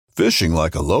Fishing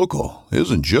like a local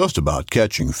isn't just about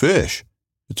catching fish.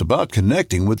 It's about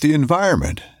connecting with the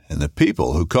environment and the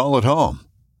people who call it home.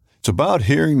 It's about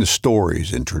hearing the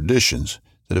stories and traditions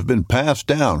that have been passed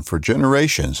down for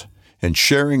generations and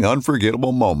sharing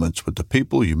unforgettable moments with the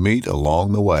people you meet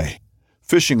along the way.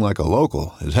 Fishing like a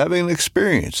local is having an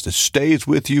experience that stays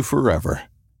with you forever.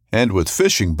 And with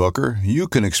Fishing Booker, you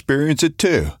can experience it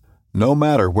too, no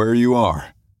matter where you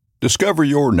are. Discover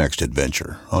your next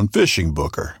adventure on Fishing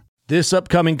Booker. This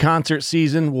upcoming concert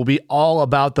season will be all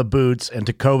about the boots, and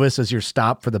Tecovas is your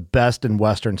stop for the best in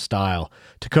Western style.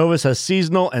 Tecovas has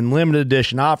seasonal and limited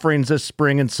edition offerings this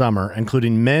spring and summer,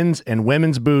 including men's and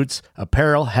women's boots,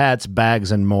 apparel, hats,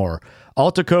 bags, and more.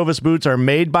 All Tecovas boots are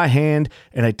made by hand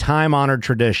in a time-honored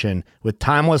tradition with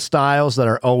timeless styles that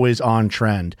are always on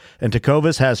trend. And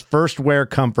Tecovas has first wear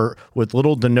comfort with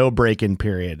little to no break-in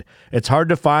period. It's hard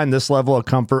to find this level of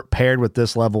comfort paired with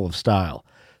this level of style.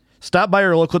 Stop by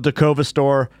your local Tecovas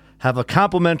store, have a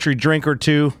complimentary drink or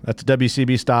two, that's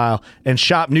WCB style, and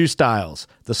shop new styles.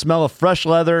 The smell of fresh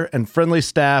leather and friendly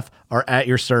staff are at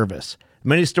your service.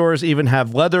 Many stores even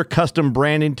have leather custom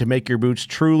branding to make your boots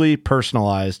truly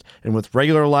personalized. And with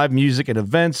regular live music and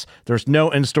events, there's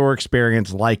no in-store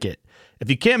experience like it.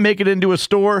 If you can't make it into a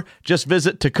store, just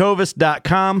visit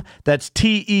tecovas.com. That's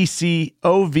TECOVAS.com.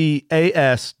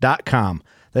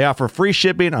 They offer free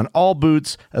shipping on all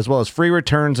boots, as well as free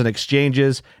returns and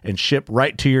exchanges, and ship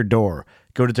right to your door.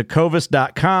 Go to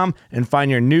tecovas.com and find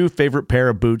your new favorite pair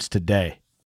of boots today.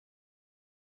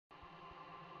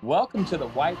 Welcome to the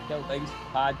Whitetail Legacy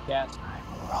Podcast.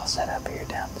 We're all set up here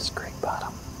down this creek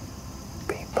bottom.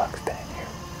 Bean Buck's been in here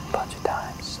a bunch of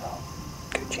times, so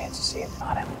good chance to see it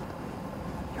on him.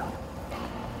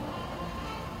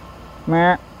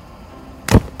 Meh.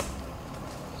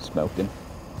 Smoking.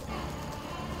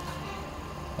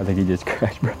 I think he just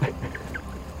crashed, bro.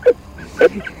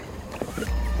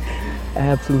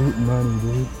 Absolute money,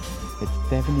 dude. It's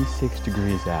 76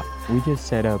 degrees out. We just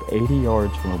set up 80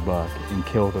 yards from a buck and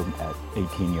killed him at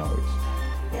 18 yards.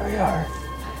 Here we are.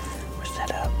 We're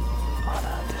set up on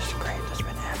this creek that's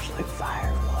been absolute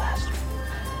fire for the last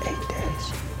 8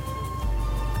 days.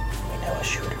 We know a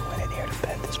shooter went in here to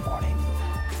bed this morning.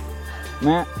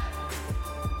 Matt.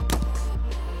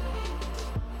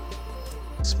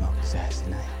 Smoke his ass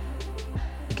tonight.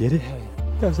 You get it?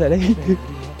 That was at 8, dude.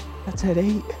 That's at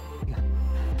 8.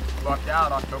 Bucked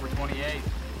out October 28th.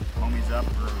 Homie's up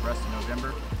for the rest of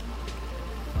November.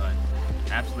 But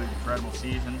absolute incredible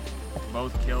season.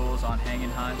 Both kills on hanging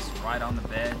hunts, right on the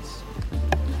beds,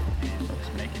 and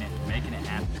just making it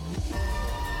happen.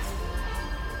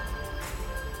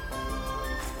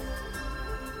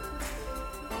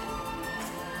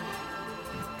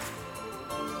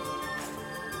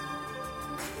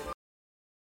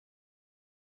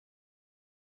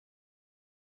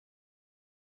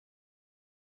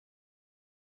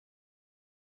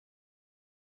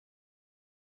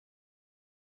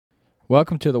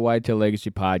 Welcome to the Whitetail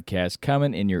Legacy Podcast,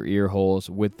 coming in your ear holes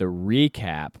with the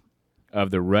recap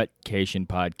of the Rutcation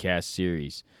podcast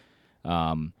series.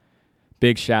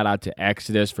 Big shout out to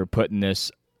Exodus for putting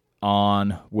this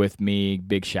on with me.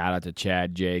 Big shout out to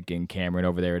Chad, Jake, and Cameron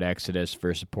over there at Exodus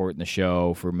for supporting the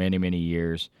show for many, many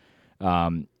years. I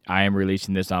am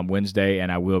releasing this on Wednesday,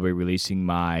 and I will be releasing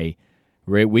my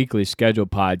weekly scheduled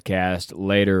podcast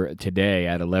later today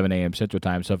at 11 a.m. Central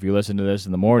Time. So if you listen to this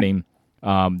in the morning,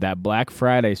 that Black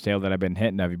Friday sale that I've been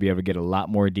hitting of, you'll be able to get a lot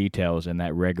more details in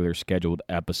that regular scheduled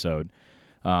episode.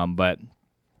 But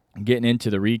getting into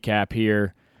the recap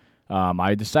here,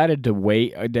 I decided to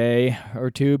wait a day or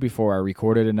two before I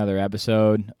recorded another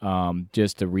episode,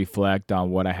 just to reflect on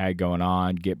what I had going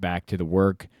on, get back to the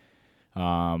work,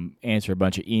 answer a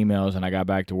bunch of emails, and I got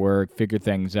back to work, figure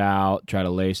things out, try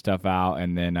to lay stuff out,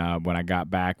 and then when I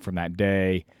got back from that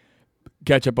day,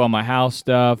 catch up on my house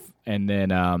stuff, and then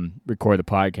record the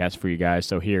podcast for you guys.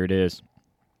 So here it is.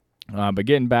 But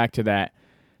getting back to that,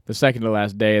 the second to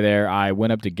last day there, I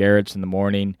went up to Garrett's in the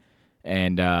morning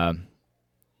and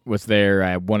was there.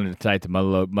 I wanted to sight the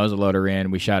muzzleloader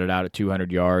in. We shot it out at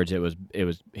 200 yards. It was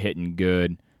hitting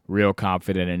good, real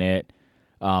confident in it.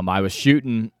 I was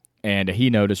shooting, and he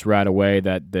noticed right away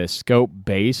that the scope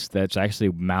base that's actually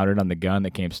mounted on the gun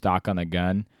that came stock on the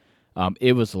gun,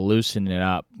 it was loosening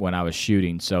up when I was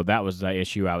shooting, so that was the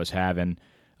issue I was having.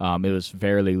 It was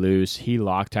fairly loose. He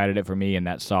Loctited it for me, and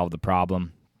that solved the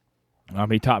problem.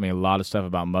 He taught me a lot of stuff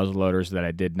about muzzleloaders that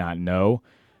I did not know,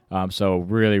 so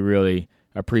really, really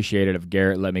appreciated if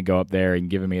Garrett let me go up there and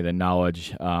giving me the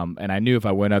knowledge. And I knew if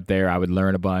I went up there, I would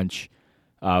learn a bunch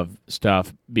of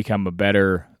stuff, become a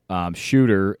better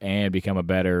shooter, and become a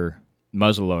better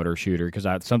muzzleloader shooter because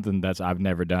something I've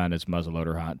never done is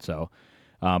muzzleloader hunt. So,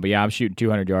 but yeah, I'm shooting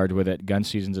 200 yards with it. Gun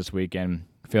season's this weekend.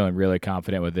 Feeling really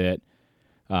confident with it.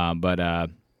 But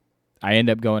I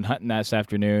ended up going hunting this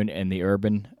afternoon in the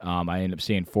urban. I ended up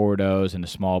seeing 4 does and a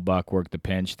small buck work the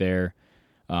pinch there.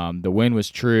 The wind was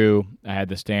true. I had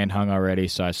the stand hung already,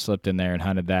 so I slipped in there and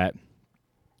hunted that.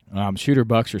 Shooter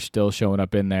bucks are still showing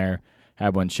up in there.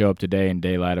 Had one show up today in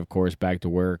daylight, of course, back to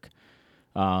work.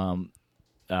 That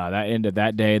ended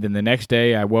that day. Then the next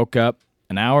day, I woke up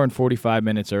an hour and 45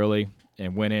 minutes early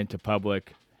and went into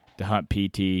public to hunt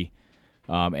PT.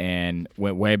 And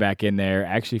went way back in there.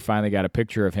 Actually finally got a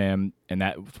picture of him, and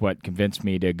that's what convinced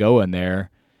me to go in there.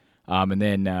 And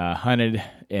then hunted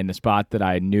in the spot that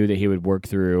I knew that he would work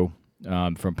through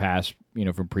from past,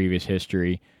 from previous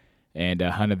history. And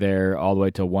hunted there all the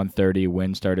way till 1:30.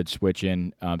 Wind started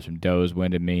switching. Some does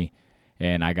winded me,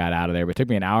 and I got out of there. But it took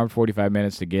me an hour and 45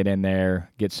 minutes to get in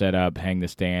there, get set up, hang the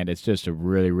stand. It's just a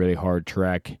really, really hard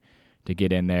trek to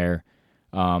get in there.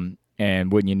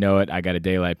 And wouldn't you know it, I got a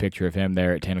daylight picture of him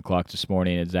there at 10 o'clock this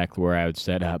morning, exactly where I would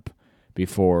set up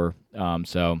before.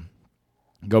 So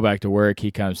go back to work.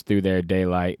 He comes through there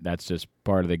daylight. That's just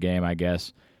part of the game, I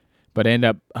guess. But end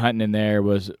up hunting in there,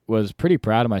 was pretty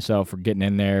proud of myself for getting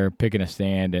in there, picking a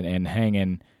stand, and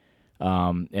hanging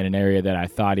in an area that I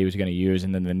thought he was going to use,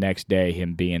 and then the next day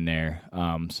him being there.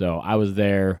 So I was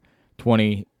there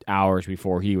 20 hours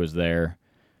before he was there.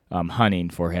 Hunting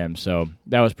for him, so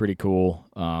that was pretty cool.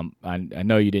 I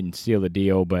know you didn't seal the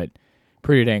deal, but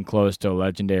pretty dang close to a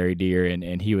legendary deer,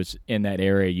 and he was in that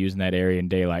area, using that area in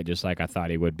daylight, just like I thought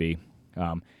he would be.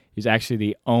 He's actually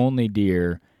the only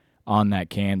deer on that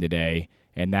cam today,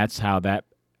 and that's how that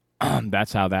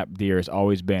deer has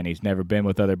always been. He's never been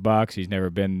with other bucks. He's never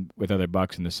been with other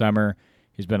bucks in the summer.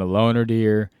 He's been a loner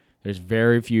deer. There's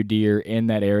very few deer in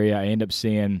that area. I end up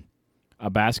seeing a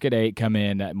basket 8 come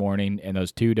in that morning, and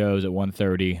those 2 does at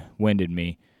 1:30 winded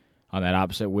me on that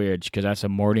opposite ridge because that's a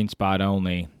morning spot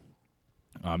only.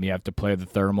 You have to play the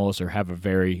thermals or have a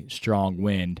very strong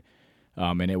wind,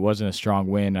 and it wasn't a strong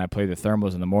wind. I played the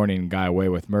thermals in the morning and got away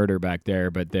with murder back there,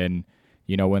 but then,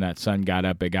 when that sun got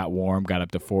up, it got warm, got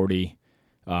up to 40.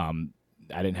 I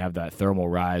didn't have that thermal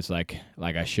rise like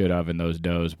I should have, and those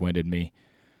does winded me.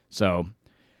 So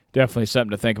definitely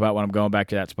something to think about when I'm going back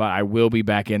to that spot. I will be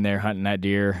back in there hunting that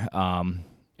deer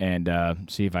and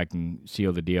see if I can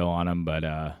seal the deal on him.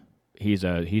 But he's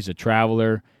a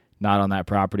traveler, not on that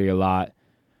property a lot.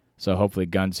 So hopefully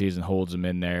gun season holds him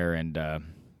in there and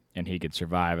he could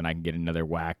survive and I can get another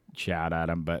whack shot at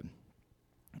him. But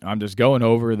I'm just going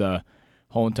over the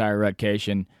whole entire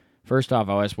rutcation. First off,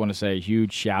 I just want to say a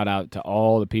huge shout out to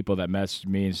all the people that messaged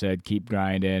me and said keep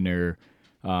grinding or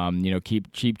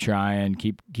keep trying,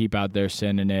 keep out there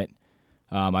sending it.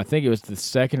 I think it was the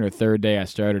second or third day I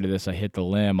started this, I hit the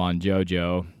limb on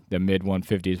JoJo, the mid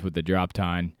 150s with the drop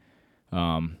tine,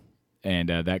 and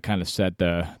that kind of set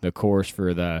the course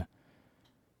for the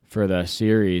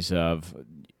series of.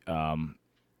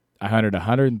 I hunted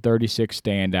 136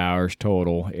 stand hours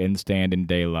total in stand in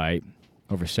daylight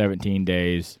over 17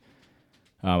 days.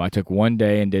 I took 1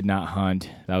 day and did not hunt.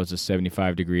 That was a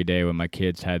 75-degree day when my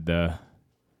kids had the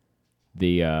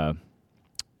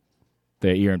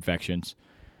ear infections.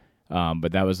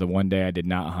 But that was the 1 day I did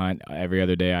not hunt. Every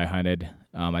other day I hunted.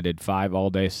 I did 5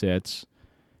 all-day sits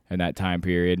in that time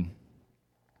period.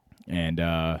 And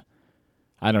I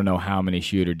don't know how many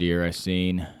shooter deer I've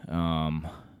seen.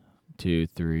 2,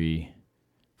 3,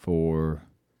 4,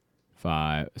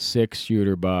 5, 6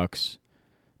 shooter bucks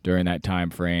during that time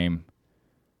frame.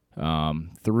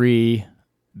 3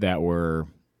 that were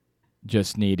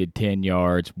just needed 10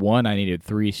 yards. 1 I needed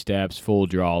 3 steps, full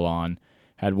draw on.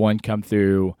 Had one come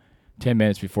through 10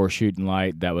 minutes before shooting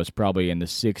light that was probably in the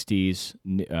 60s.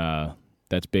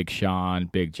 That's Big Sean,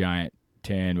 big giant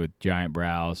 10 with giant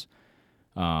brows.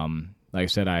 Like I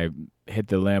said, I hit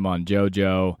the limb on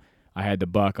JoJo. I had the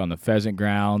buck on the pheasant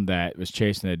ground that was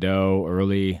chasing the doe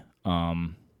early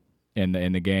in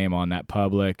the game on that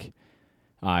public.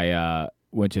 I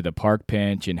went to the park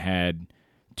pinch and had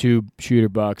 2 shooter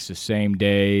bucks the same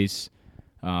days.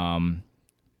 And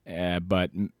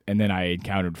then I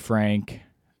encountered Frank,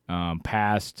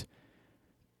 passed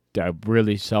a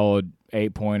really solid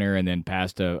 8-pointer, and then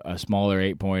passed a smaller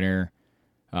 8-pointer,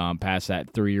 passed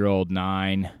that 3-year-old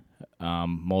 9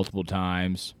 multiple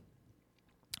times.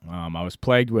 I was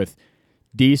plagued with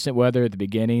decent weather at the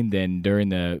beginning. Then during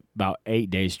the about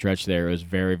 8-day stretch there, it was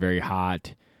very, very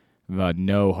hot.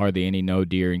 Hardly any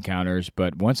deer encounters.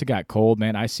 But once it got cold,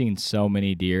 man, I seen so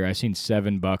many deer. I seen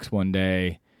 7 bucks one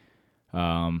day,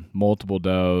 multiple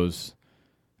does,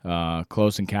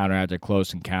 close encounter after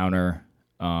close encounter.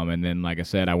 And then, like I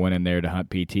said, I went in there to hunt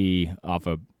PT off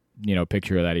a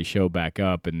picture that he showed back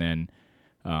up, and then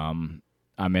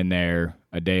I'm in there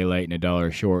a day late and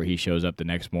 $1 short. He shows up the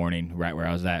next morning right where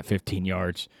I was at, 15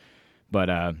 yards. But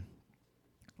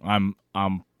I'm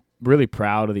really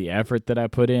proud of the effort that I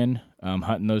put in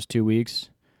hunting those 2 weeks.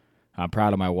 I'm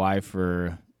proud of my wife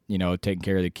for taking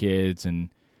care of the kids and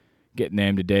getting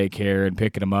them to daycare and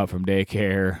picking them up from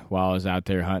daycare while I was out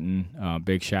there hunting.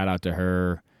 Big shout out to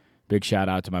her. Big shout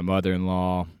out to my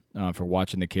mother-in-law for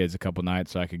watching the kids a couple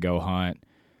nights so I could go hunt.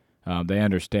 They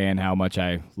understand how much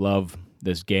I love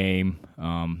this game.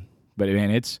 But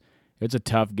man, it's a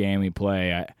tough game we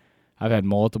play. I've had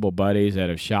multiple buddies that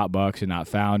have shot bucks and not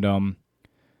found them.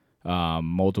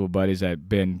 Multiple buddies that have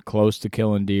been close to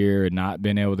killing deer and not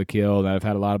been able to kill. And I've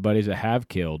had a lot of buddies that have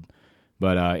killed.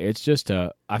 But it's just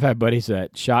I've had buddies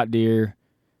that shot deer,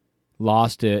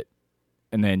 lost it,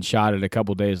 and then shot it a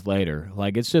couple days later.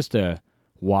 Like, it's just a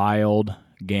wild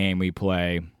game we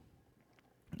play.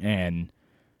 And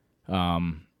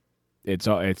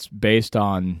it's based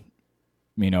on,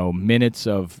 minutes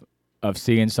of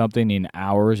seeing something in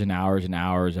hours and hours and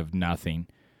hours of nothing.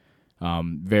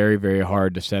 Very, very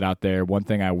hard to set out there. One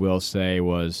thing I will say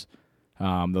was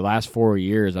the last 4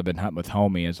 years I've been hunting with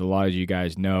Homie. As a lot of you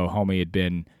guys know, Homie had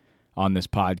been on this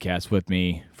podcast with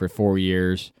me for 4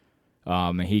 years.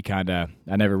 And he I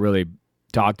never really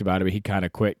talked about it, but he kind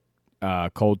of quit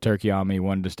cold turkey on me,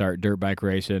 wanted to start dirt bike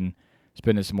racing,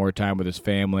 spending some more time with his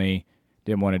family,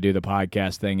 didn't want to do the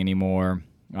podcast thing anymore.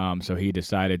 So he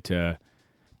decided to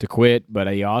quit, but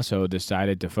he also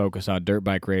decided to focus on dirt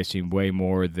bike racing way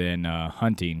more than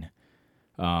hunting.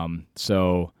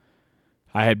 So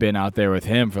I had been out there with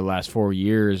him for the last 4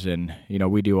 years, and,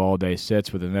 we do all-day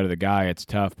sits with another guy. It's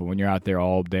tough, but when you're out there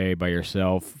all day by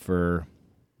yourself for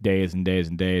days and days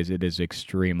and days, it is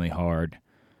extremely hard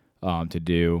to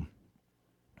do.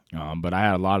 But I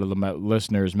had a lot of the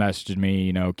listeners message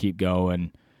me, keep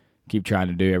going, keep trying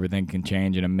to do, everything can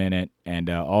change in a minute. And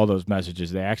all those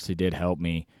messages, they actually did help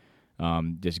me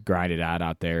just grind it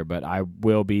out there. But I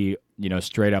will be,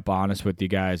 straight up honest with you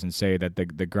guys and say that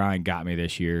the grind got me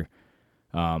this year.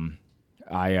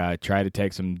 I try to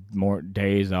take some more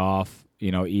days off,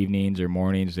 evenings or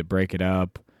mornings to break it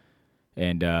up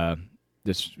and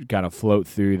just kind of float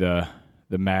through the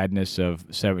madness of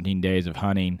 17 days of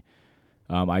hunting.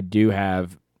 I do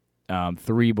have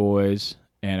 3 boys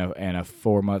and a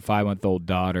 5-month-old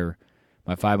daughter.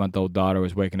 My 5-month-old daughter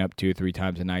was waking up 2 or 3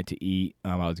 times a night to eat.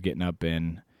 I was getting up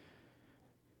and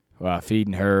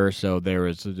feeding her, so there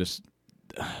was just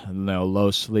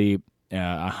low sleep.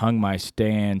 I hung my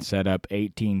stand set up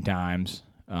 18 times,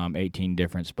 18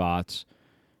 different spots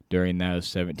during those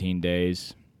 17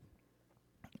 days.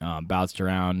 Bounced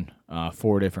around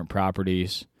 4 different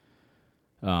properties,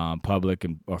 public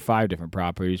or 5 different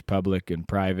properties, public and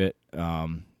private,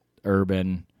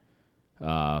 urban.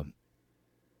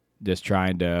 Just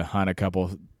trying to hunt a couple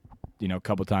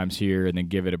times here and then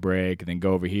give it a break, and then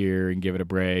go over here and give it a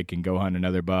break and go hunt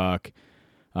another buck.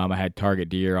 I had target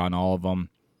deer on all of them.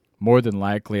 More than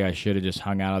likely, I should have just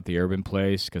hung out at the urban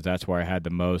place because that's where I had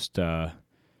the most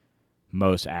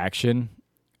action.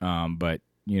 But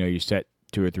you set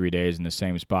 2 or 3 days in the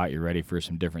same spot, you're ready for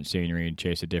some different scenery and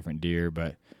chase a different deer.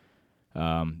 But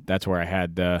that's where I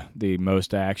had the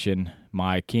most action.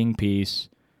 My king piece,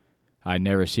 I'd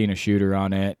never seen a shooter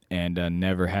on it, and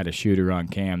never had a shooter on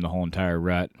cam the whole entire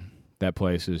rut. That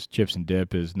place is Chips and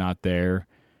Dip is not there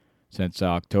since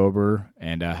October,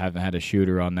 and I haven't had a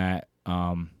shooter on that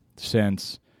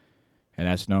since, and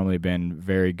that's normally been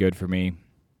very good for me.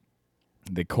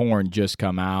 The corn just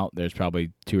come out. There's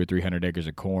probably 200 or 300 acres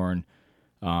of corn,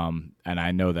 and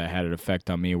I know that had an effect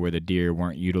on me where the deer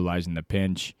weren't utilizing the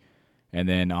pinch. And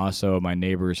then also my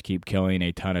neighbors keep killing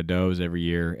a ton of does every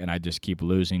year, and I just keep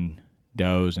losing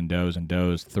does and does and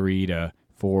does, 3 to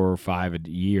 4 or 5 a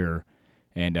year,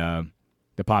 and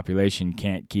the population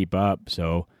can't keep up,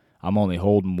 so I'm only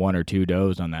holding 1 or 2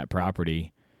 does on that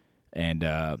property. And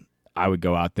I would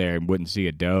go out there and wouldn't see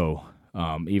a doe,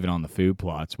 even on the food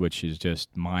plots, which is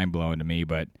just mind-blowing to me.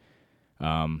 But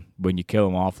when you kill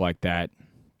them off like that,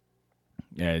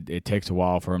 it takes a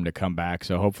while for them to come back.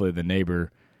 So hopefully the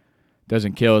neighbor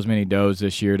doesn't kill as many does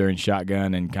this year during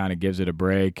shotgun and kind of gives it a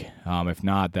break. If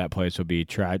not, that place will be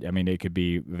tried. I mean, it could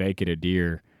be vacant of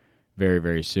deer very,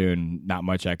 very soon. Not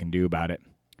much I can do about it.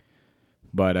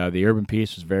 But the urban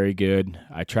piece was very good.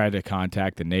 I tried to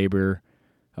contact the neighbor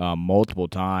multiple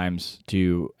times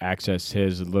to access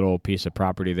his little piece of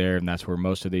property there, and that's where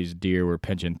most of these deer were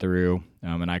pinching through,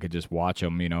 and I could just watch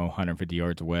them, 150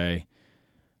 yards away,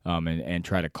 and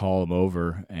try to call them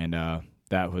over. And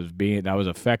that was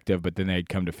effective, but then they'd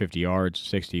come to 50 yards,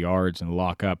 60 yards, and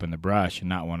lock up in the brush and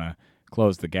not want to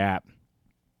close the gap.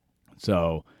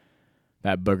 So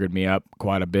that boogered me up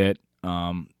quite a bit.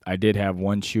 I did have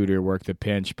one shooter work the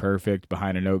pinch perfect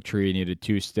behind an oak tree, needed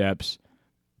 2 steps.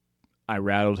 I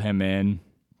rattled him in,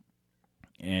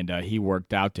 and he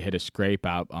worked out to hit a scrape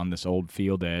out on this old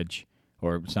field edge,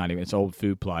 or it's old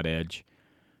food plot edge,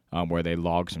 where they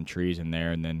logged some trees in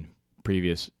there, and then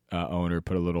previous owner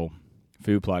put a little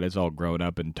food plot. It's all grown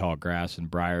up in tall grass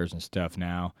and briars and stuff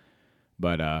now,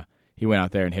 but he went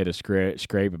out there and hit a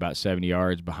scrape about 70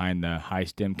 yards behind the high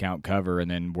stem count cover, and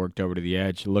then worked over to the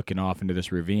edge, looking off into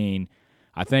this ravine.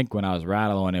 I think when I was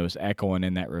rattling, it was echoing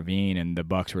in that ravine, and the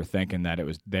bucks were thinking that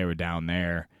they were down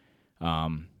there.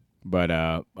 But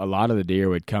a lot of the deer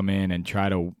would come in and try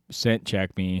to scent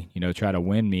check me, try to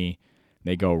wind me.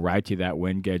 They go right to that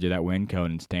wind edge of that wind cone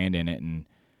and stand in it. And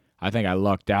I think I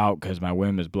lucked out because my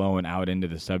wind was blowing out into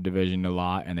the subdivision a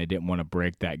lot, and they didn't want to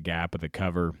break that gap of the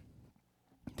cover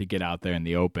to get out there in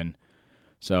the open.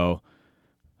 So,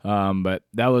 but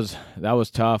that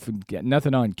was tough.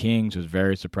 Nothing on Kings was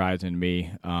very surprising to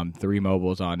me. 3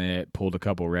 mobiles on it, pulled a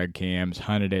couple red cams,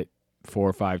 hunted it 4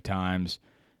 or 5 times.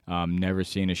 Never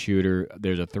seen a shooter.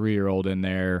 There's a 3-year-old in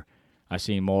there I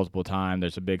seen multiple times.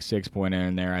 There's a big 6-pointer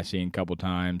in there I seen a couple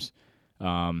times,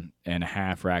 and a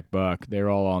half rack buck. They're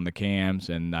all on the cams,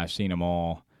 and I've seen them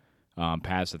all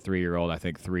past the 3-year-old I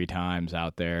think 3 times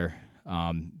out there.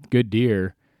 Good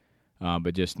deer,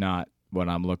 but just not what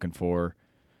I'm looking for.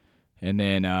 And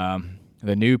then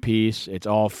the new piece, it's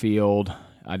all field.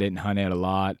 I didn't hunt it a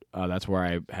lot. That's where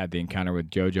I had the encounter with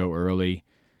JoJo early.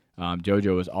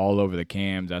 JoJo was all over the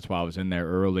cams. That's why I was in there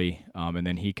early. And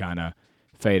then he kind of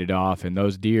faded off. And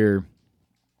those deer,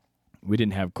 we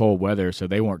didn't have cold weather, so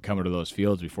they weren't coming to those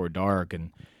fields before dark.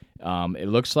 And it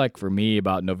looks like for me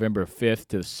about November 5th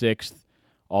to the 6th,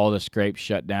 all the scrapes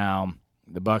shut down.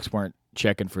 The bucks weren't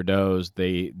checking for does.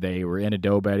 They were in a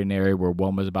doe bedding area where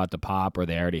one was about to pop, or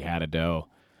they already had a doe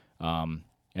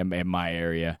in my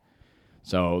area.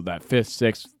 So that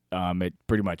 5th, 6th, it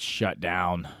pretty much shut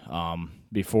down.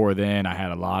 Before then, I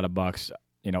had a lot of bucks,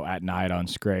 at night on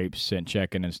scrapes, scent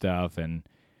checking and stuff, and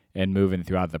moving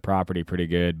throughout the property pretty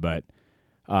good. But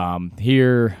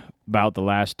here, about the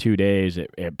last 2 days,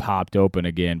 it popped open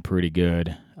again pretty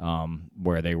good,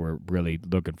 where they were really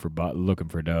looking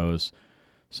for does.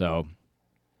 So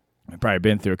I've probably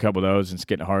been through a couple of those, and it's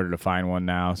getting harder to find one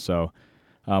now. So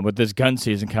with this gun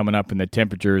season coming up and the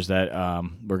temperatures that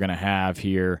we're going to have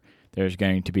here, there's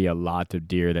going to be a lot of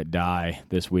deer that die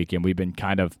this weekend. We've been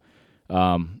kind of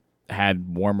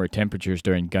had warmer temperatures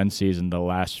during gun season the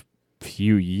last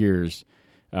few years,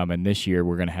 and this year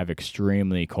we're going to have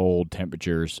extremely cold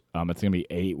temperatures. It's going to be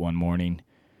 8 one morning.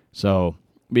 So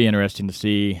it'll be interesting to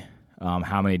see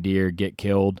how many deer get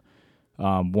killed.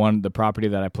 The property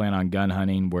that I plan on gun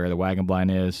hunting, where the wagon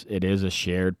blind is, it is a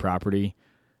shared property.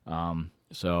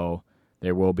 So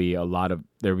there will be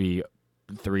there'll be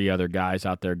 3 other guys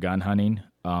out there gun hunting.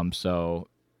 So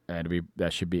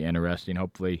that should be interesting.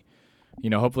 Hopefully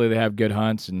they have good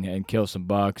hunts and kill some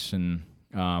bucks. And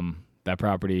that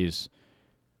property is,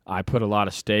 I put a lot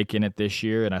of stake in it this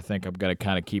year, and I think I'm going to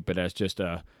kind of keep it as just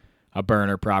a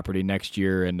burner property next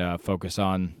year and focus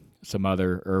on some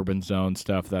other urban zone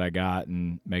stuff that I got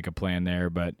and make a plan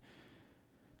there. But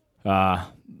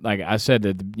like I said,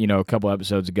 a couple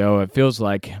episodes ago, it feels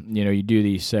like, you do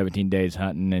these 17 days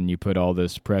hunting and you put all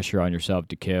this pressure on yourself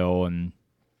to kill, and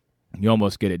you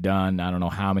almost get it done. I don't know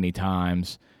how many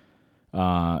times.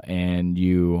 And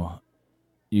you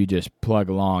just plug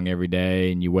along every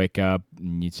day, and you wake up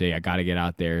and you say, I got to get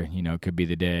out there, it could be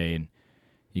the day. And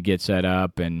you get set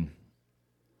up, and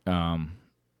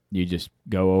you just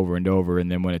go over and over.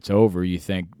 And then when it's over, you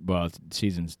think, well, the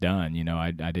season's done.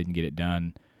 I didn't get it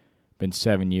done. Been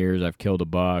 7 years. I've killed a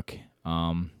buck.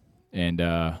 And I'm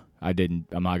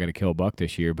not going to kill a buck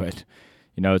this year, but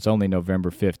it's only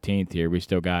November 15th here. We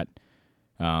still got,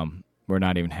 we're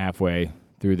not even halfway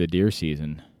through the deer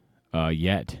season,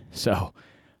 yet. So,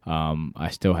 I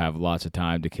still have lots of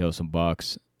time to kill some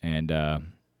bucks. And,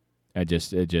 it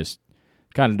just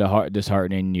kind of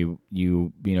disheartening.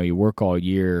 You work all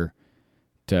year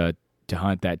to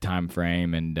hunt that time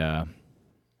frame, and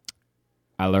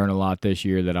I learned a lot this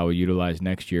year that I will utilize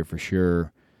next year for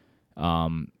sure.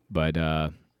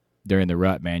 But during the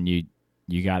rut, man, you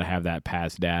got to have that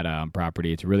past data on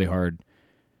property. It's really hard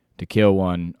to kill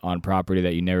one on property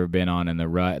that you've never been on in the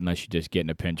rut unless you just get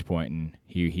in a pinch point and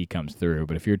he comes through.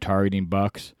 But if you're targeting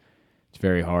bucks, it's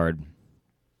very hard.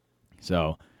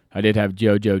 So I did have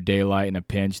JoJo daylight in a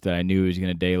pinch that I knew he was going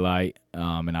to daylight,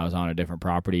 and I was on a different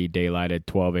property, daylighted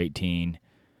 12-18.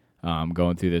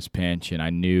 going through this pinch, and I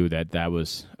knew that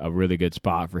was a really good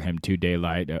spot for him to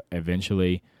daylight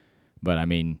eventually. But, I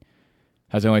mean,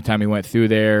 that's the only time he went through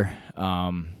there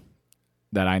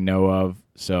that I know of.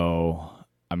 So,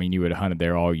 I mean, you would have hunted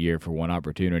there all year for one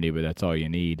opportunity, but that's all you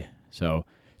need. So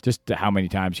just how many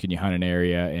times can you hunt an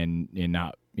area and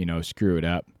not, screw it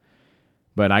up?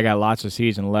 But I got lots of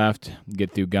season left,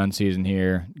 get through gun season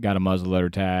here, got a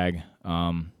muzzleloader tag.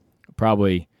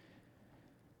 Probably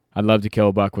I'd love to kill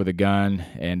a buck with a gun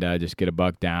and just get a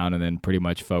buck down and then pretty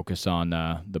much focus on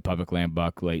the public land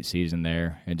buck late season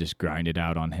there and just grind it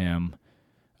out on him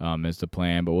is the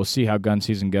plan. But we'll see how gun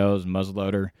season goes.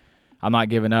 Muzzleloader, I'm not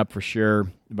giving up for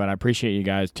sure, but I appreciate you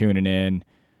guys tuning in.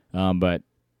 But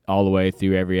all the way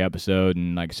through every episode,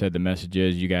 and like I said, the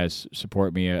messages, you guys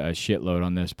support me a shitload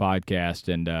on this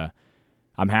podcast, and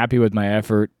I'm happy with my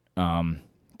effort.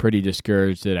 Pretty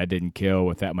discouraged that I didn't kill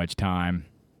with that much time.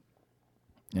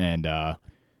 And like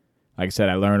I said,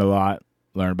 I learned a lot,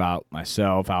 learned about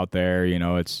myself out there.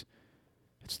 It's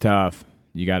tough.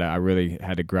 I really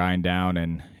had to grind down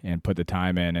and put the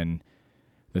time in, and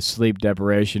the sleep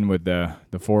deprivation with the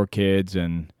 4 kids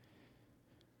and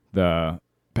the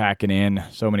packing in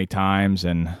so many times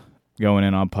and going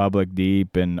in on public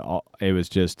deep, and it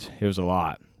was a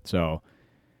lot. So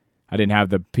I didn't have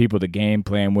the people to game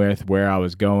plan with where I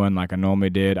was going like I normally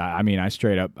did. I mean, I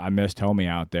straight up, I missed homie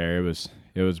out there.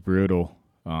 It was brutal.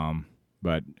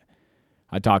 But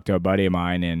I talked to a buddy of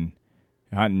mine, and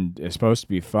hunting is supposed to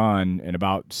be fun. And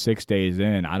about 6 days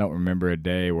in, I don't remember a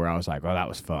day where I was like, oh, that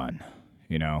was fun.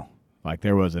 Like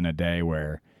there wasn't a day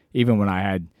where, even when I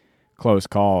had close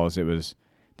calls, it was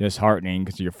disheartening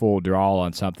because you're full draw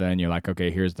on something and you're like,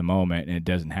 okay, here's the moment, and it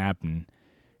doesn't happen.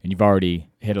 And you've already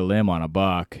hit a limb on a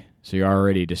buck, so you're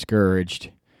already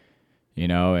discouraged,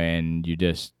 and you're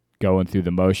just going through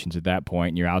the motions at that point,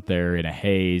 and you're out there in a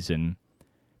haze, and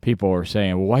people are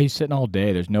saying, well, why are you sitting all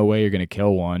day? There's no way you're going to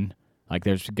kill one. Like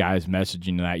there's guys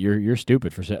messaging that you're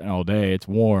stupid for sitting all day. It's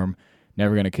warm,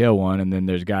 never going to kill one. And then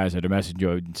there's guys that are messaging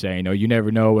you and saying, no, you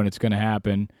never know when it's going to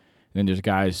happen. And then there's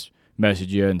guys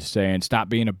message you and saying, stop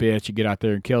being a bitch, you get out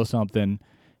there and kill something.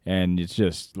 And it's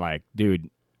just like, dude,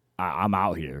 I'm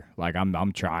out here. Like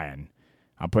I'm trying.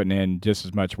 I'm putting in just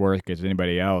as much work as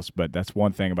anybody else. But that's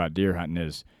one thing about deer hunting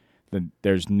is that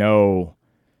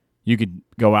you could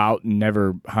go out and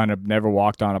never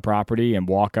walked on a property and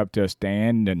walk up to a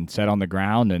stand and sit on the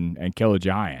ground and kill a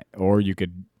giant. Or you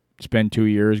could spend 2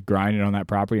 years grinding on that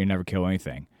property and never kill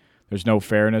anything. There's no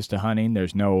fairness to hunting.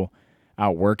 There's no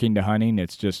outworking to hunting.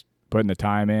 It's just putting the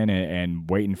time in and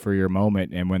waiting for your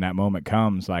moment. And when that moment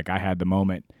comes, like I had the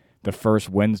moment the first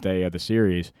Wednesday of the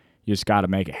series, you just got to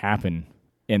make it happen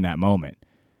in that moment.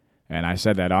 And I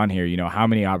said that on here, how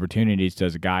many opportunities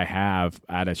does a guy have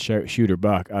at a shooter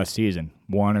buck a season?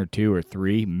 1 or 2 or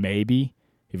 3, maybe,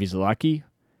 if he's lucky.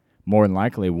 More than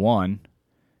likely 1.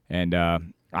 And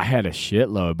I had a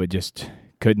shitload, but just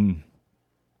couldn't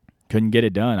get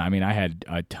it done. I mean, I had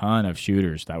a ton of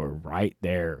shooters that were right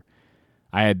there.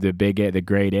 I had the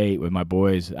grade 8 with my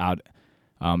boys out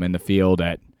in the field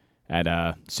at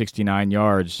 69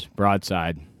 yards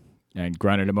broadside and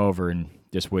grunted them over and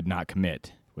just would not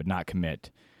commit.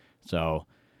 So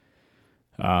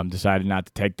decided not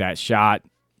to take that shot.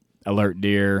 Alert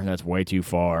deer, that's way too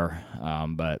far.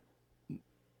 But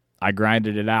I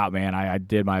grinded it out, man. I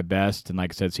did my best, and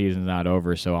like I said, season's not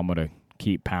over, so I'm going to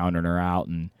keep pounding her out.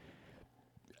 And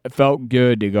it felt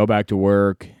good to go back to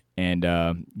work and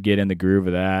get in the groove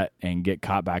of that and get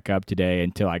caught back up today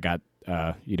until I got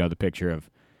the picture of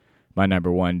my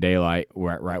number 1 daylight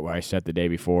right where I set the day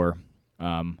before.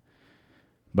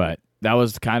 But that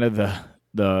was kind of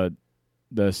the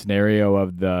scenario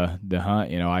of the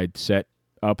hunt. I'd set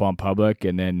up on public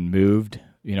and then moved,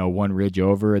 1 ridge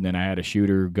over, and then I had a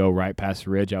shooter go right past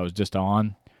the ridge I was just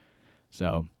on.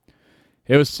 So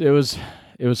it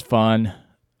was fun.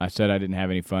 I said I didn't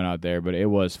have any fun out there, but it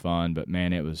was fun. But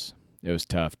man, it was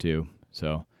tough too.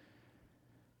 So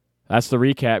that's the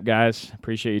recap, guys.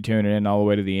 Appreciate you tuning in all the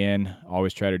way to the end.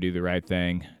 Always try to do the right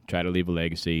thing. Try to leave a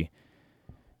legacy.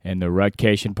 And the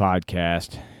Rutcation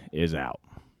podcast is out.